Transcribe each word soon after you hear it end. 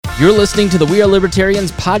You're listening to the We Are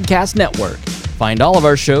Libertarians podcast network. Find all of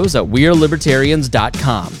our shows at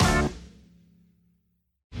wearelibertarians.com.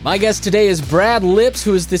 My guest today is Brad Lipps,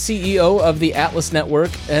 who is the CEO of the Atlas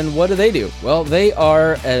Network. And what do? Well, they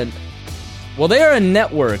are a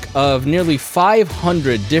network of nearly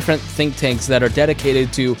 500 different think tanks that are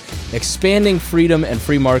dedicated to expanding freedom and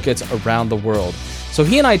free markets around the world. So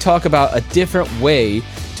he and I talk about a different way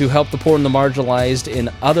to help the poor and the marginalized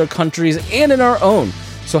in other countries and in our own.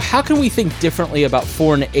 So how can we think differently about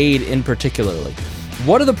foreign aid in particularly?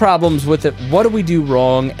 What are the problems with it? What do we do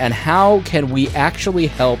wrong? And how can we actually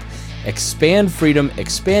help expand freedom,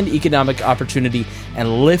 expand economic opportunity,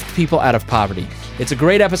 and lift people out of poverty? It's a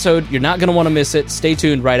great episode. You're not going to want to miss it. Stay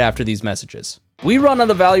tuned right after these messages. We run on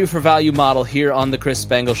the value for value model here on the Chris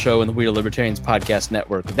Spangle Show and the We Are Libertarians podcast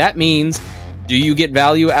network. That means, do you get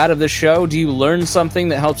value out of the show? Do you learn something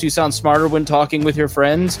that helps you sound smarter when talking with your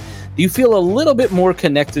friends? Do you feel a little bit more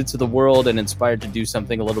connected to the world and inspired to do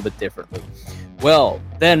something a little bit differently? Well,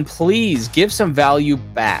 then please give some value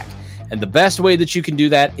back. And the best way that you can do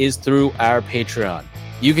that is through our Patreon.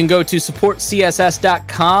 You can go to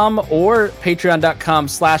supportcss.com or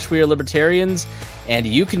patreon.com/wearelibertarians, and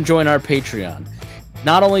you can join our Patreon.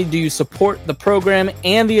 Not only do you support the program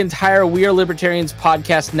and the entire We Are Libertarians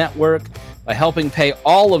podcast network by helping pay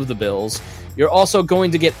all of the bills, you're also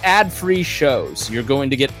going to get ad-free shows. You're going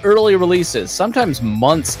to get early releases, sometimes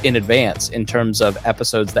months in advance in terms of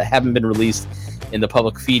episodes that haven't been released in the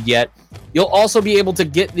public feed yet. You'll also be able to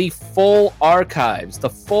get the full archives, the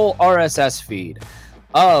full RSS feed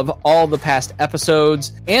of all the past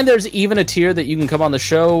episodes. And there's even a tier that you can come on the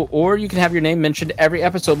show, or you can have your name mentioned every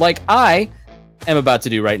episode, like I am about to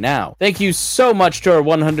do right now. Thank you so much to our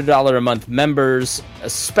 $100 a month members,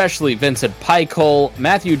 especially Vincent Picole,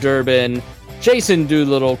 Matthew Durbin, Jason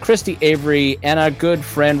Doolittle, Christy Avery, and our good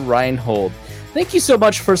friend Reinhold. Thank you so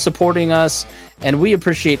much for supporting us, and we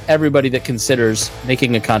appreciate everybody that considers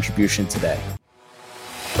making a contribution today.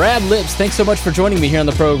 Brad Lipps, thanks so much for joining me here on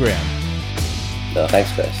the program. No,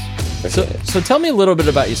 thanks, Chris. So tell me a little bit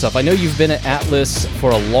about yourself. I know you've been at Atlas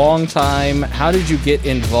for a long time. How did you get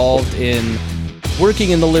involved in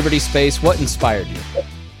working in the liberty space? What inspired you?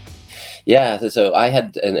 Yeah, so I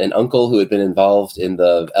had an uncle who had been involved in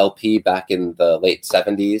the LP back in the late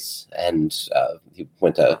 70s, and he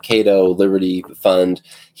went to Cato Liberty Fund.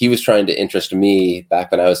 He was trying to interest me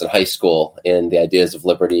back when I was in high school in the ideas of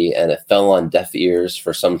liberty, and it fell on deaf ears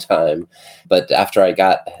for some time. But after I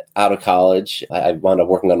got out of college, I wound up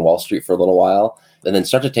working on Wall Street for a little while, and then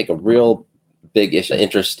started to take a real big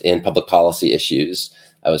interest in public policy issues.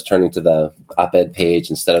 I was turning to the op-ed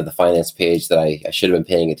page instead of the finance page that I should have been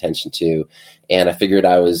paying attention to. And I figured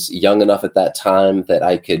I was young enough at that time that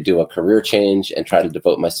I could do a career change and try to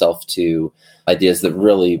devote myself to ideas that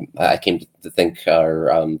really I came to think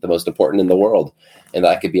are the most important in the world, and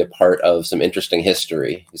that I could be a part of some interesting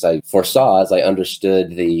history. Because I foresaw, as I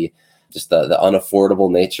understood the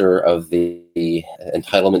unaffordable nature of the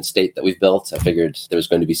entitlement state that we've built, I figured there was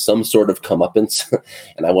going to be some sort of comeuppance,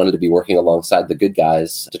 and I wanted to be working alongside the good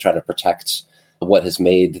guys to try to protect what has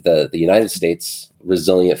made the United States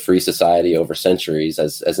resilient, free society over centuries,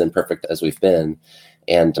 as imperfect as we've been.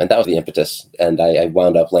 And that was the impetus. And I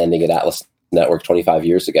wound up landing at Atlas Network 25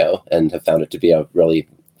 years ago and have found it to be a really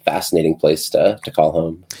fascinating place to call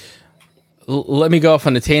home. Let me go off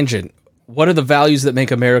on a tangent. What are the values that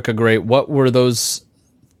make America great? What were those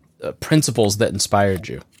principles that inspired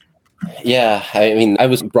you? Yeah, I mean, I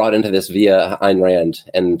was brought into this via Ayn Rand,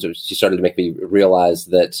 and she started to make me realize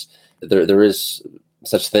that there is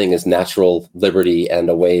such thing as natural liberty and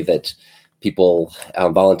a way that people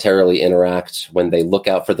voluntarily interact when they look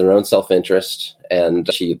out for their own self-interest. And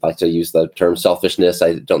she liked to use the term selfishness.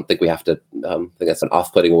 I don't think we have to, I think that's an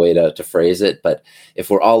off-putting way to phrase it. But if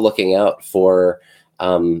we're all looking out for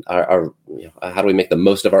how do we make the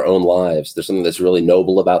most of our own lives? There's something that's really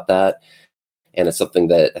noble about that. And it's something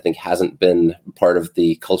that I think hasn't been part of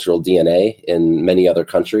the cultural DNA in many other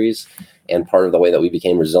countries. And part of the way that we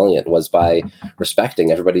became resilient was by respecting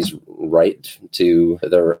everybody's right to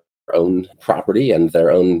their own property and their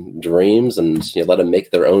own dreams, and let them make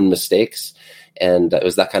their own mistakes. And it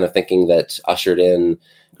was that kind of thinking that ushered in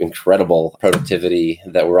incredible productivity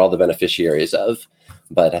that we're all the beneficiaries of.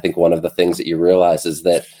 But I think one of the things that you realize is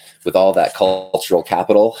that with all that cultural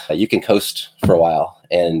capital, you can coast for a while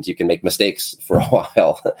and you can make mistakes for a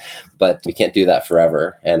while, but we can't do that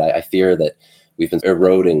forever. And I fear that we've been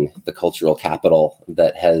eroding the cultural capital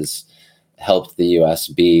that has helped the U.S.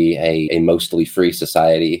 be a mostly free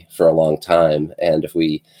society for a long time. And if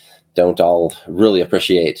we don't all really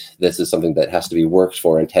appreciate this is something that has to be worked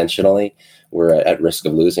for intentionally, we're at risk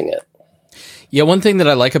of losing it. Yeah, one thing that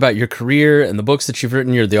I like about your career and the books that you've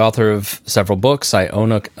written, you're the author of several books. I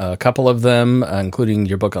own a couple of them, including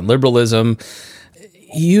your book on liberalism.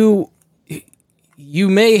 You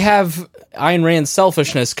may have Ayn Rand's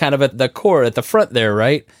selfishness kind of at the core, at the front there,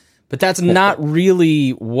 right? But that's not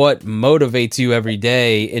really what motivates you every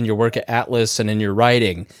day in your work at Atlas and in your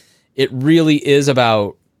writing. It really is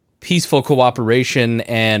about peaceful cooperation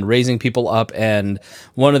and raising people up. And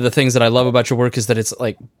one of the things that I love about your work is that it's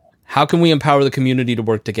like, how can we empower the community to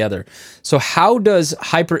work together? So how does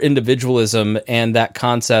hyper-individualism and that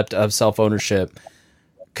concept of self-ownership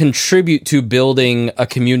contribute to building a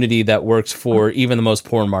community that works for even the most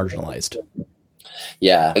poor and marginalized?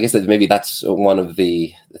 Yeah, I guess that maybe that's one of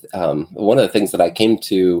the things that I came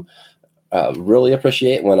to really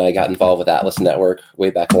appreciate when I got involved with Atlas Network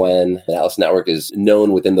way back when. The Atlas Network is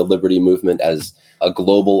known within the liberty movement as a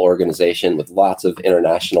global organization with lots of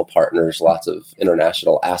international partners, lots of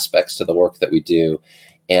international aspects to the work that we do.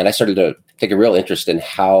 And I started to take a real interest in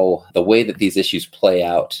how the way that these issues play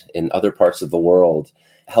out in other parts of the world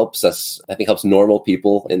helps us, I think helps normal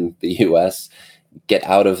people in the US get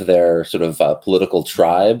out of their sort of political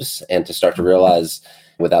tribes and to start to realize,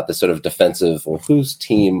 without this sort of defensive, well, whose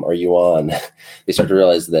team are you on? They start to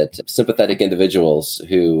realize that sympathetic individuals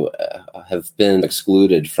who have been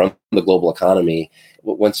excluded from the global economy,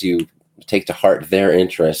 once you take to heart their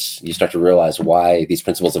interests, you start to realize why these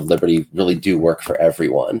principles of liberty really do work for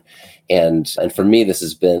everyone. And for me, this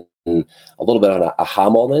has been a little bit of an aha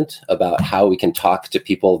moment about how we can talk to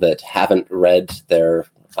people that haven't read their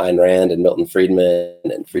Ayn Rand and Milton Friedman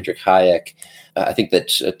and Friedrich Hayek. I think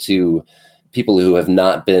that to people who have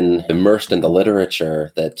not been immersed in the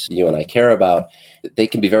literature that you and I care about, they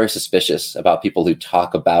can be very suspicious about people who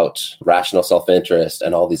talk about rational self-interest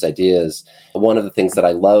and all these ideas. One of the things that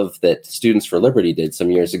I love that Students for Liberty did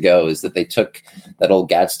some years ago is that they took that old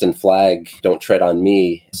Gadsden flag, "Don't tread on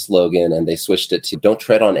me" slogan, and they switched it to "Don't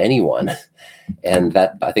tread on anyone." And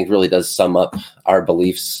that, I think, really does sum up our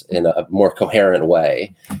beliefs in a more coherent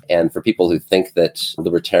way. And for people who think that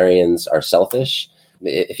libertarians are selfish,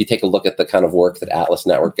 if you take a look at the kind of work that Atlas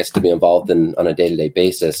Network gets to be involved in on a day-to-day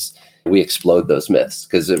basis, we explode those myths,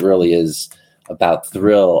 because it really is about the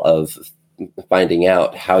thrill of finding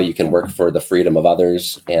out how you can work for the freedom of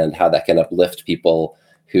others and how that can uplift people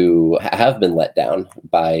who have been let down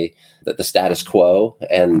by the status quo,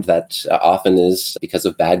 and that often is because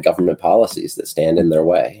of bad government policies that stand in their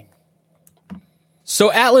way. So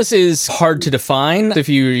Atlas is hard to define. If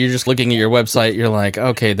you're just looking at your website, you're like,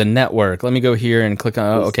 okay, the network. Let me go here and click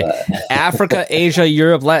on, okay, Africa, Asia,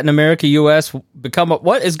 Europe, Latin America, US,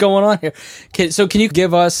 what is going on here? So can you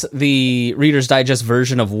give us the Reader's Digest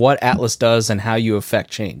version of what Atlas does and how you affect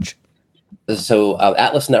change? So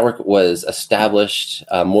Atlas Network was established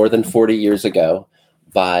more than 40 years ago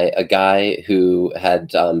by a guy who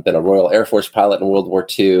had been a Royal Air Force pilot in World War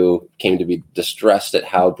II, came to be distressed at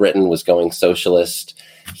how Britain was going socialist.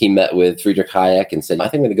 He met with Friedrich Hayek and said, I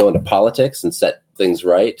think I'm going to go into politics and set things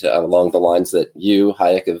right along the lines that you,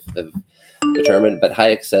 Hayek, have determined. But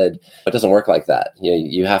Hayek said, it doesn't work like that.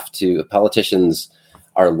 You have to, politicians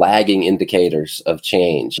are lagging indicators of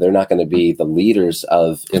change. They're not going to be the leaders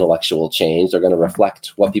of intellectual change. They're going to reflect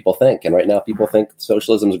what people think. And right now, people think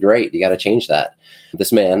socialism is great. You got to change that.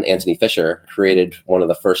 This man, Anthony Fisher, created one of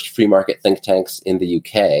the first free market think tanks in the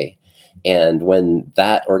UK. And when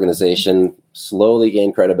that organization slowly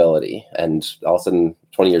gained credibility, and all of a sudden,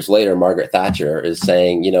 20 years later, Margaret Thatcher is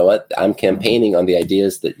saying, you know what, I'm campaigning on the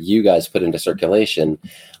ideas that you guys put into circulation.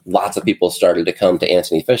 Lots of people started to come to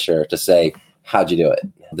Anthony Fisher to say, how'd you do it?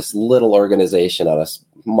 This little organization on a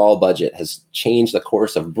small budget has changed the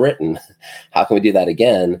course of Britain. How can we do that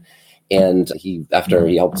again? And after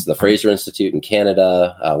he helped the Fraser Institute in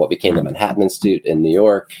Canada, what became the Manhattan Institute in New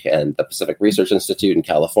York, and the Pacific Research Institute in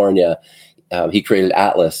California, he created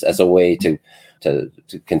Atlas as a way to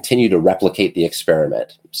continue to replicate the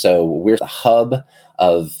experiment. So we're the hub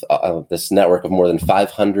of this network of more than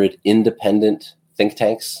 500 independent think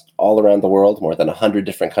tanks all around the world, more than 100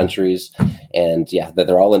 different countries. And yeah,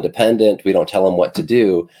 they're all independent. We don't tell them what to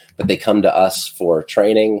do, but they come to us for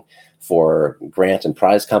training, for grant and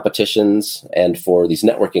prize competitions, and for these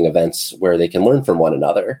networking events where they can learn from one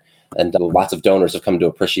another. And lots of donors have come to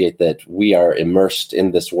appreciate that we are immersed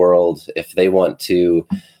in this world. If they want to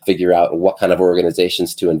figure out what kind of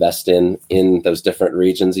organizations to invest in those different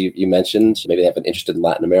regions you mentioned, maybe they have an interest in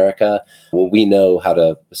Latin America, well, we know how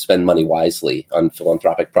to spend money wisely on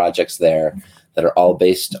philanthropic projects there that are all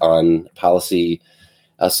based on policy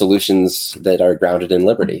solutions that are grounded in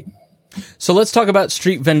liberty. So let's talk about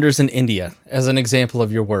street vendors in India as an example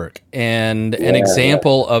of your work and an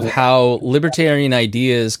example of how libertarian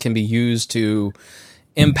ideas can be used to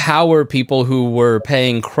empower people who were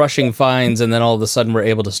paying crushing fines and then all of a sudden were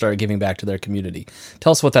able to start giving back to their community.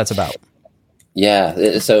 Tell us what that's about.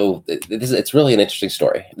 Yeah, so it's really an interesting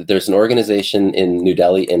story. There's an organization in New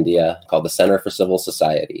Delhi, India, called the Center for Civil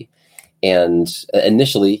Society. And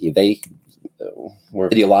initially, they were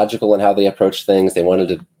ideological in how they approached things. They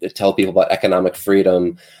wanted to tell people about economic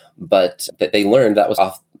freedom, but that they learned that was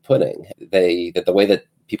off-putting. That the way that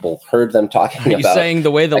people heard them talking about... Are you saying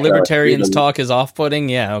the way the libertarians freedom, talk is off-putting?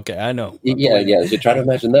 Yeah, okay, I know. Yeah, so try to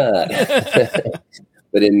imagine that.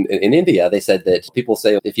 But in India, they said that people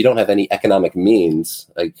say if you don't have any economic means,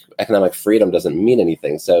 like economic freedom doesn't mean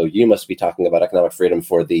anything. So you must be talking about economic freedom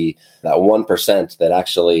for that 1% that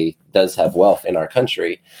actually does have wealth in our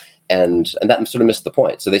country. And that sort of missed the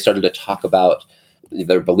point. So they started to talk about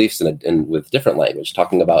their beliefs with different language,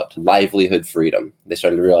 talking about livelihood freedom. They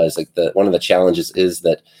started to realize one of the challenges is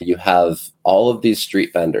that you have all of these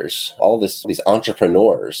street vendors, these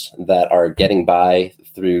entrepreneurs that are getting by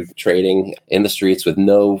through trading in the streets with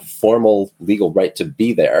no formal legal right to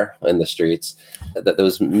be there in the streets, that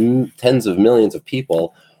those tens of millions of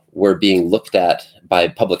people were being looked at by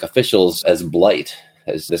public officials as blight,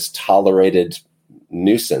 as this tolerated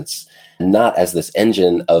nuisance, not as this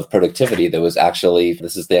engine of productivity that was actually,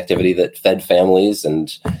 this is the activity that fed families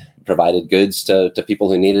and provided goods to people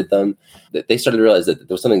who needed them. That they started to realize that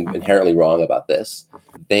there was something inherently wrong about this.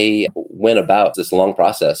 They went about this long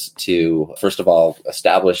process to, first of all,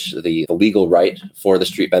 establish the legal right for the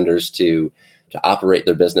street vendors to operate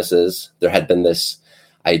their businesses. There had been this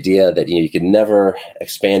idea that you could never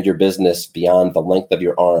expand your business beyond the length of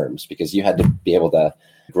your arms, because you had to be able to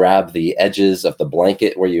grab the edges of the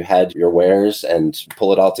blanket where you had your wares and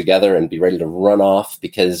pull it all together and be ready to run off,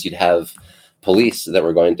 because you'd have police that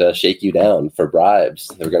were going to shake you down for bribes.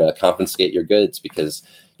 They were going to confiscate your goods because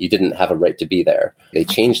you didn't have a right to be there. They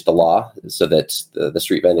changed the law so that the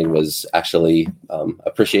street vending was actually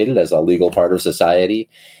appreciated as a legal part of society.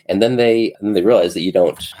 And then they realized that you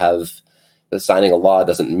don't have signing a law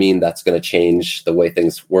doesn't mean that's going to change the way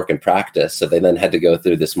things work in practice. So they then had to go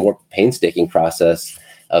through this more painstaking process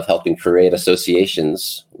of helping create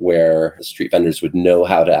associations where the street vendors would know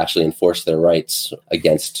how to actually enforce their rights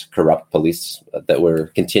against corrupt police that were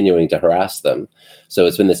continuing to harass them. So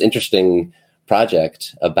it's been this interesting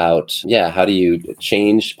project about, how do you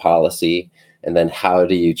change policy, and then how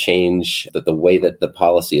do you change the way that the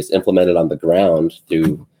policy is implemented on the ground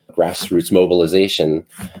through grassroots mobilization.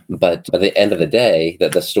 But at the end of the day,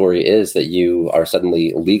 that the story is that you are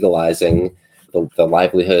suddenly legalizing the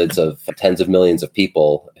livelihoods of tens of millions of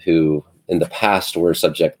people who in the past were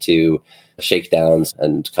subject to shakedowns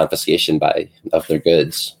and confiscation of their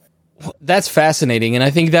goods. That's fascinating. And I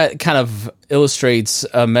think that kind of illustrates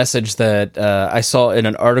a message that I saw in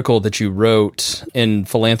an article that you wrote in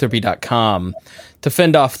philanthropy.com to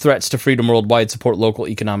fend off threats to freedom worldwide, support local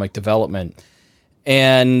economic development.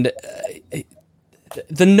 And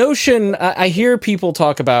the notion, I hear people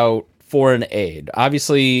talk about foreign aid.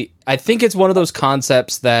 Obviously, I think it's one of those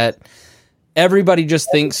concepts that everybody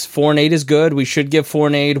just thinks foreign aid is good. We should give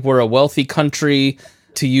foreign aid. We're a wealthy country,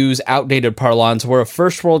 to use outdated parlance. We're a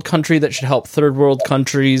first world country that should help third world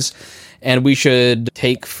countries. And we should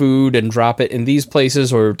take food and drop it in these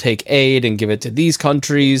places, or take aid and give it to these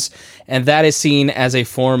countries. And that is seen as a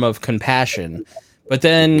form of compassion. But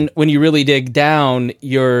then when you really dig down,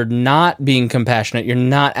 you're not being compassionate. You're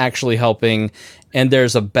not actually helping. And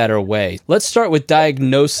there's a better way. Let's start with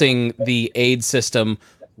diagnosing the aid system.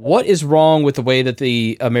 What is wrong with the way that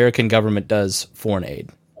the American government does foreign aid?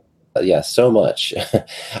 So much.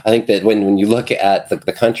 I think that when you look at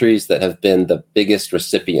the countries that have been the biggest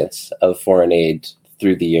recipients of foreign aid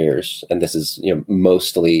through the years, and this is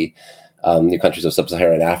mostly the countries of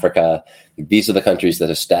sub-Saharan Africa, these are the countries that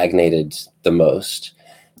have stagnated the most.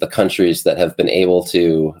 The countries that have been able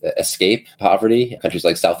to escape poverty, countries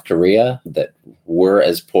like South Korea that were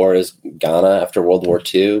as poor as Ghana after World War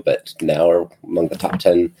II, but now are among the top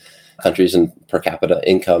 10 countries in per capita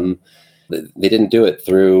income. They didn't do it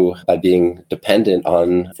by being dependent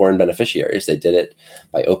on foreign beneficiaries. They did it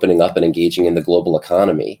by opening up and engaging in the global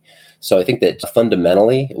economy. So I think that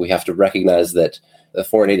fundamentally, we have to recognize that the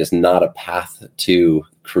foreign aid is not a path to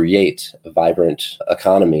create vibrant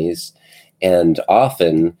economies. And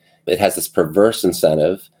often it has this perverse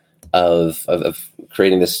incentive of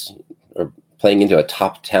creating this, or playing into a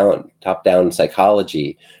top-down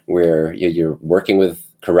psychology where you're working with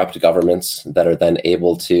corrupt governments that are then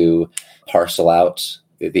able to parcel out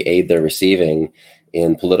the aid they're receiving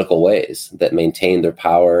in political ways that maintain their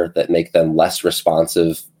power, that make them less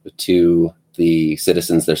responsive to the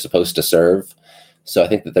citizens they're supposed to serve. So I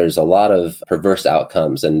think that there's a lot of perverse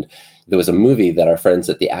outcomes. And there was a movie that our friends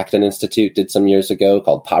at the Acton Institute did some years ago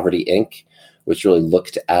called Poverty, Inc., which really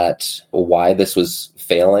looked at why this was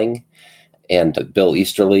failing. And Bill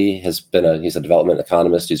Easterly he's a development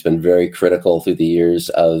economist who's been very critical through the years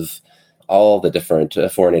of all the different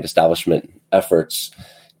foreign aid establishment efforts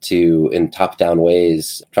to, in top-down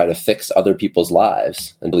ways, try to fix other people's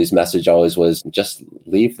lives. And Billy's message always was, just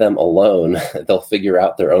leave them alone. They'll figure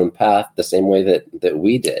out their own path the same way that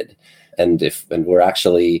we did. And we're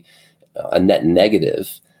actually a net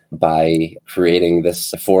negative by creating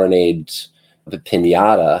this foreign aid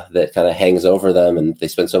pinata that kind of hangs over them, and they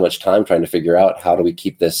spend so much time trying to figure out how do we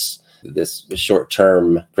keep this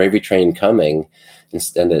short-term gravy train coming,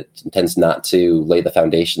 and it tends not to lay the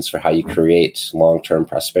foundations for how you create long-term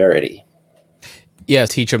prosperity. Yeah,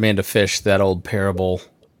 teach a man to fish, that old parable.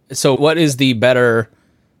 So what is the better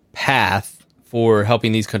path for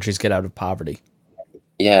helping these countries get out of poverty?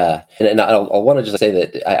 Yeah, and I want to just say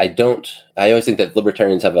that I always think that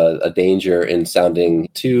libertarians have a danger in sounding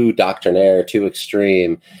too doctrinaire, too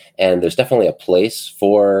extreme, and there's definitely a place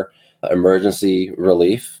for emergency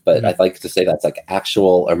relief, but I'd like to say that's like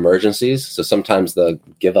actual emergencies. So sometimes the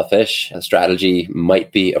give a fish strategy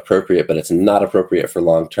might be appropriate, but it's not appropriate for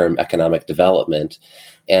long-term economic development.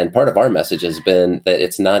 And part of our message has been that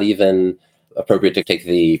it's not even appropriate to take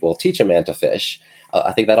teach a man to fish.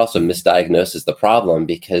 I think that also misdiagnoses the problem,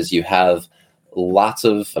 because you have lots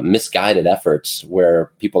of misguided efforts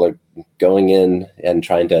where people are going in and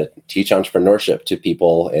trying to teach entrepreneurship to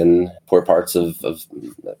people in poor parts of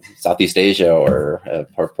Southeast Asia or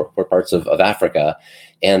poor parts of Africa.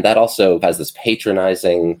 And that also has this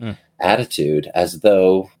patronizing attitude, as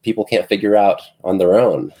though people can't figure out on their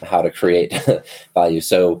own how to create value.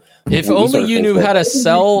 So if only you knew how to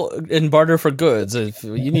sell and barter for goods, if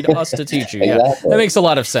you need us to teach you. Exactly. Yeah, that makes a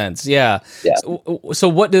lot of sense. Yeah. So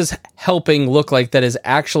what does helping look like that is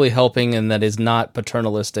actually helping and that is not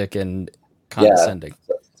paternalistic and condescending?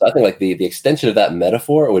 Yeah. So I think like the extension of that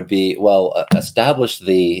metaphor would be, establish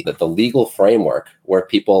the legal framework where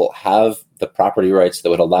people have the property rights that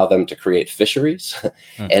would allow them to create fisheries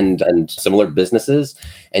and similar businesses.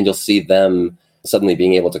 And you'll see them suddenly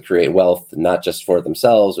being able to create wealth, not just for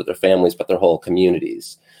themselves or their families, but their whole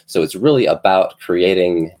communities. So it's really about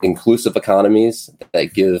creating inclusive economies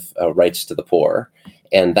that give rights to the poor.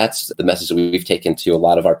 And that's the message that we've taken to a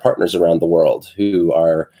lot of our partners around the world, who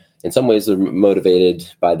are in some ways motivated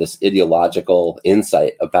by this ideological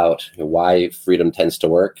insight about why freedom tends to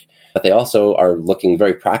work. But they also are looking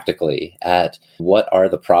very practically at what are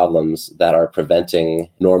the problems that are preventing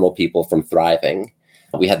normal people from thriving.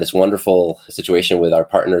 We had this wonderful situation with our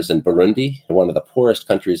partners in Burundi, one of the poorest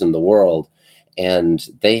countries in the world. And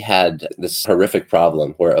they had this horrific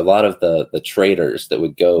problem where a lot of the traders that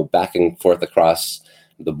would go back and forth across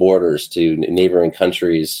the borders to neighboring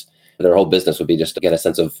countries, their whole business would be just to get a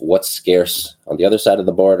sense of what's scarce on the other side of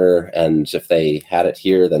the border. And if they had it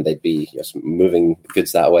here, then they'd be just moving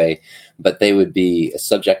goods that way. But they would be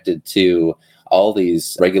subjected to all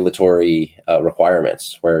these regulatory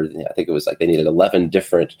requirements, where I think it was like they needed 11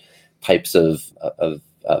 different types of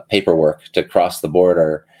paperwork to cross the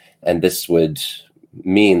border. And this would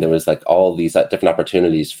mean there was like all these different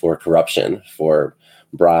opportunities for corruption, for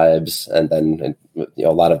bribes, and then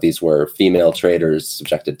a lot of these were female traders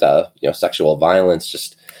subjected to sexual violence,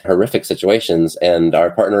 just horrific situations. And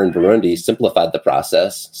our partner in Burundi simplified the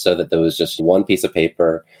process so that there was just one piece of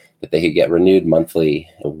paper that they could get renewed monthly,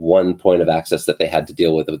 one point of access that they had to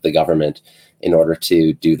deal with the government in order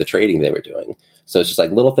to do the trading they were doing. So it's just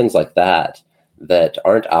like little things like that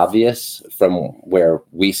aren't obvious from where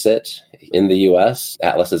we sit in the US.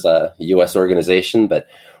 Atlas is a US organization, but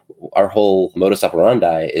our whole modus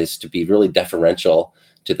operandi is to be really deferential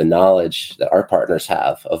to the knowledge that our partners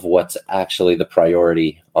have of what's actually the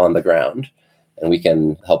priority on the ground. And we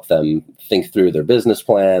can help them think through their business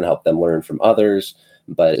plan, help them learn from others.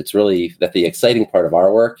 But it's really that the exciting part of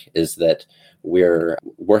our work is that we're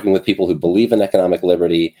working with people who believe in economic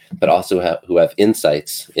liberty, but also who have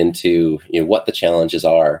insights into what the challenges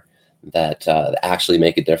are that actually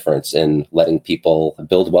make a difference in letting people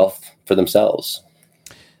build wealth for themselves.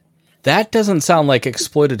 That doesn't sound like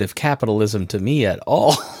exploitative capitalism to me at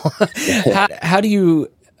all. How do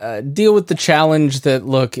you deal with the challenge that,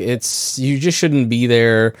 look, you just shouldn't be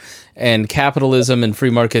there, and capitalism and free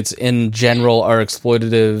markets in general are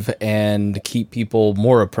exploitative and keep people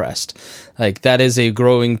more oppressed? Like, that is a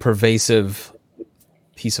growing, pervasive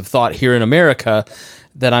piece of thought here in America.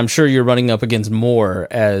 that I'm sure you're running up against more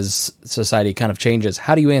as society kind of changes.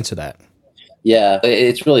 How do you answer that? Yeah,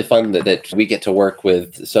 it's really fun that we get to work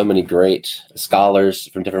with so many great scholars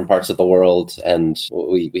from different parts of the world. And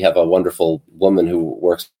we have a wonderful woman who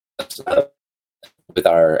works with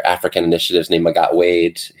our African initiatives named Magat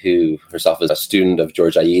Wade, who herself is a student of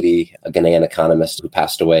George Ayitti, a Ghanaian economist who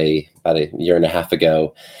passed away about a year and a half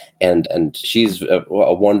ago. And she's a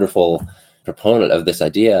wonderful proponent of this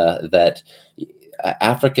idea that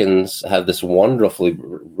Africans have this wonderfully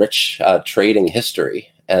rich trading history,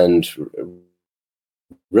 and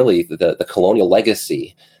really the colonial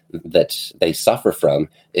legacy that they suffer from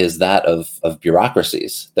is that of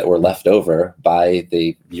bureaucracies that were left over by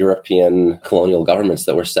the European colonial governments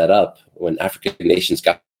that were set up when African nations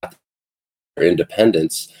got their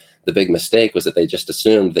independence. The big mistake was that they just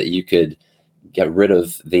assumed that you could get rid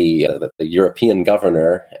of the European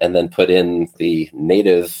governor and then put in the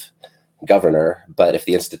native governor. But if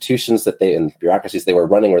the institutions and bureaucracies they were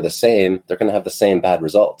running were the same, they're going to have the same bad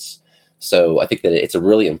results. So I think that it's a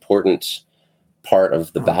really important part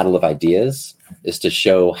of the battle of ideas is to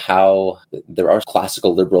show how there are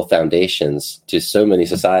classical liberal foundations to so many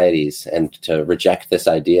societies, and to reject this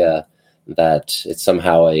idea that it's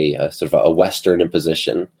somehow a sort of a Western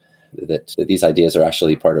imposition, that these ideas are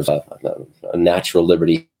actually part of a natural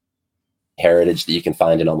liberty heritage that you can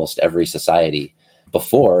find in almost every society.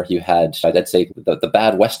 Before, you had, I'd say, the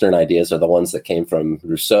bad Western ideas are the ones that came from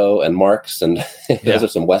Rousseau and Marx, and those are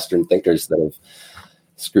some Western thinkers that have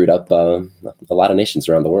screwed up a lot of nations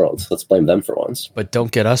around the world. Let's blame them for once. But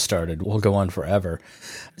don't get us started. We'll go on forever.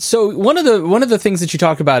 So one of the things that you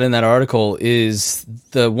talk about in that article is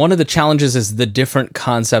one of the challenges is the different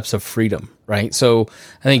concepts of freedom, right? So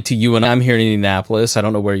I think to you and I'm here in Indianapolis, I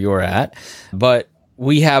don't know where you're at, but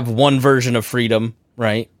we have one version of freedom,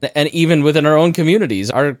 right? And even within our own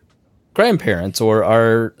communities, our grandparents or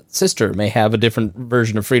our sister may have a different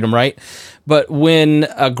version of freedom, right? But when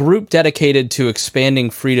a group dedicated to expanding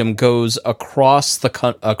freedom goes across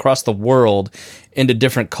the world into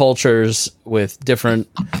different cultures with different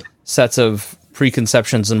sets of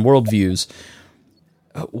preconceptions and worldviews,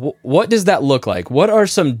 what does that look like? What are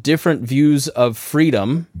some different views of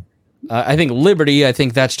freedom? I think liberty,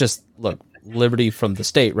 that's just, liberty from the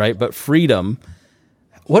state, right? But freedom,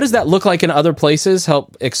 what does that look like in other places?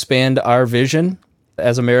 Help expand our vision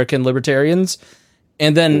as American libertarians?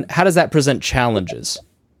 And then how does that present challenges?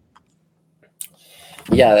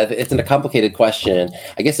 Yeah, it's a complicated question.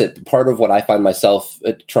 I guess part of what I find myself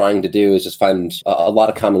trying to do is just find a lot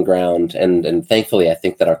of common ground. And thankfully, I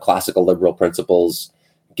think that our classical liberal principles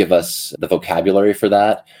give us the vocabulary for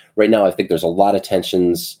that. Right now, I think there's a lot of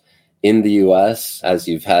tensions in the U.S. as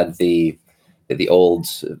you've had the old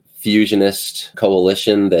fusionist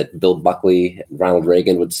coalition that Bill Buckley, Ronald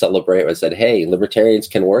Reagan would celebrate, where said, hey, libertarians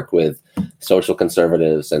can work with social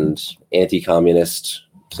conservatives and anti-communist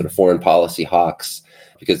sort of foreign policy hawks,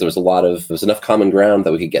 because there was enough common ground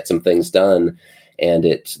that we could get some things done. And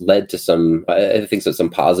it led to some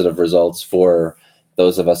positive results for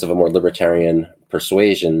those of us of a more libertarian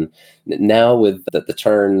persuasion. Now with the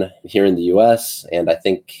turn here in the US, and I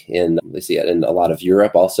think we see it in a lot of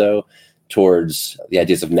Europe also, towards the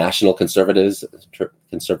ideas of national conservatism,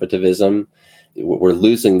 we're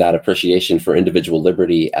losing that appreciation for individual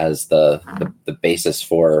liberty as the basis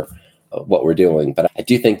for what we're doing. But I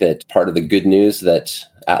do think that part of the good news that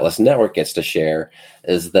Atlas Network gets to share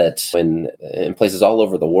is that in places all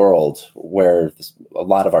over the world where a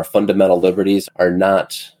lot of our fundamental liberties are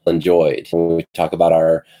not enjoyed, when we talk about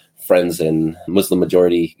our friends in Muslim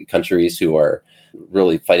majority countries who are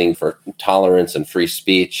really fighting for tolerance and free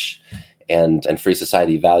speech and free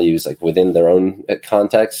society values, like within their own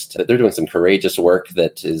context, they're doing some courageous work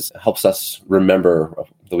that helps us remember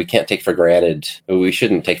that we shouldn't take for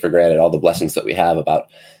granted all the blessings that we have about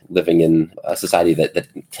living in a society that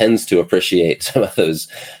tends to appreciate some of those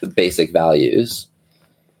basic values.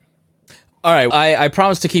 All right. I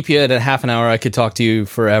promised to keep you at a half an hour. I could talk to you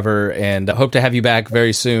forever, and I hope to have you back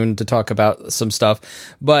very soon to talk about some stuff.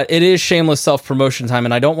 But it is shameless self-promotion time,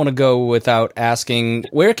 and I don't want to go without asking,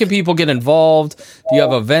 where can people get involved? Do you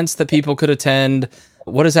have events that people could attend?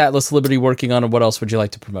 What is Atlas Liberty working on, and what else would you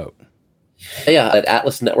like to promote? Yeah, at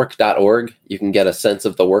atlasnetwork.org, you can get a sense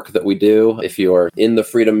of the work that we do. If you're in the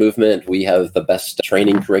freedom movement, we have the best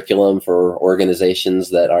training curriculum for organizations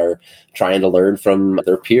that are trying to learn from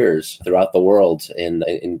their peers throughout the world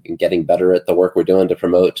in getting better at the work we're doing to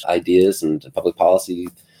promote ideas and public policy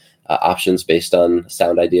options based on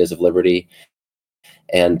sound ideas of liberty.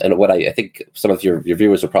 And what I think some of your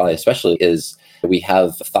viewers will probably especially is we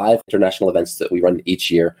have 5 international events that we run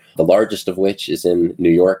each year, the largest of which is in New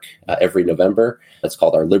York every November. It's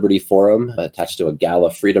called our Liberty Forum, attached to a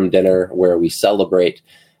gala freedom dinner where we celebrate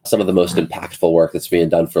some of the most impactful work that's being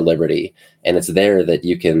done for liberty. And it's there that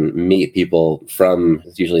you can meet people from,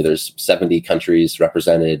 usually there's 70 countries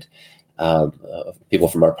represented, people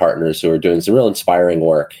from our partners who are doing some real inspiring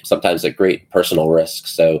work, sometimes at great personal risk.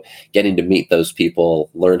 So getting to meet those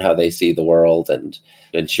people, learn how they see the world, and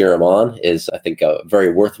cheer them on is, I think, a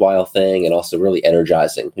very worthwhile thing, and also really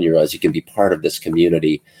energizing when you realize you can be part of this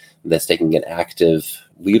community that's taking an active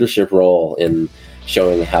leadership role in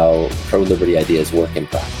showing how pro-liberty ideas work in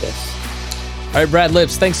practice. All right, Brad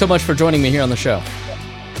Lipps, thanks so much for joining me here on the show.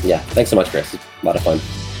 Yeah, thanks so much, Chris. It's a lot of fun.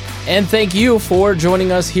 And thank you for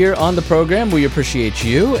joining us here on the program. We appreciate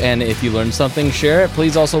you. And if you learned something, share it.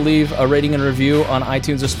 Please also leave a rating and review on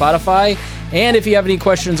iTunes or Spotify. And if you have any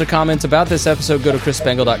questions or comments about this episode, go to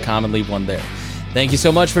chrisspangle.com and leave one there. Thank you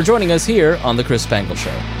so much for joining us here on The Chris Spangle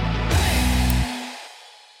Show.